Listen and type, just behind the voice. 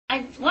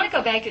I want to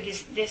go back to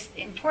this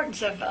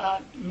importance of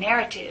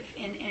narrative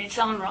in its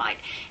own right.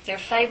 They're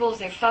fables,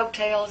 they're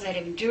folktales that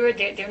have endured.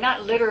 They're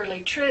not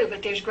literally true,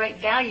 but there's great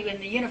value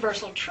in the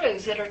universal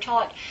truths that are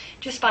taught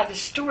just by the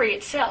story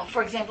itself.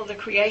 For example, the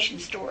creation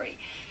story.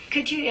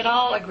 Could you at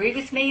all agree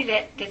with me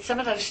that some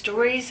of those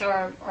stories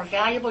are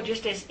valuable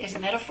just as a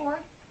metaphor?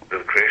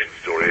 The creation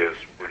story is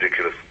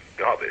ridiculous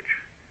garbage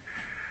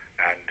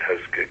and has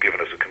given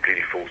us a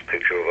completely false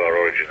picture of our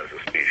origin as a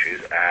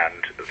species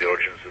and of the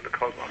origins of the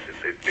cosmos.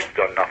 It's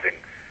done nothing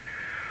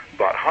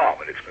but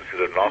harm, and it's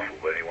considered laughable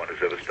by anyone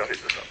who's ever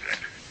studied the subject.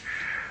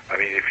 I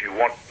mean, if you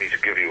want me to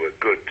give you a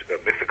good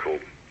mythical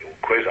or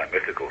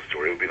quasi-mythical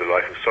story, it would be the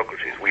life of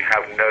Socrates. We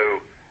have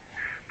no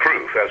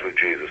proof, as with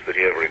Jesus, that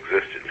he ever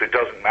existed. So it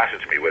doesn't matter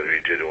to me whether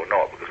he did or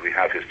not, because we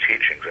have his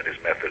teachings and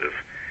his method of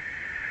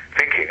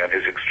thinking and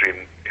his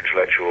extreme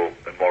intellectual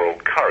and moral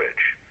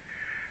courage.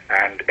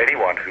 And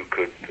anyone who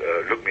could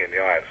look me in the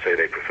eye and say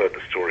they preferred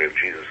the story of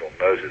Jesus or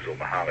Moses or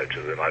Mohammed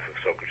to the life of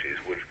Socrates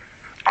would,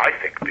 I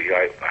think, be,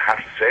 I have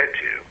to say it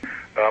to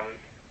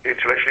you,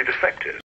 intellectually defective.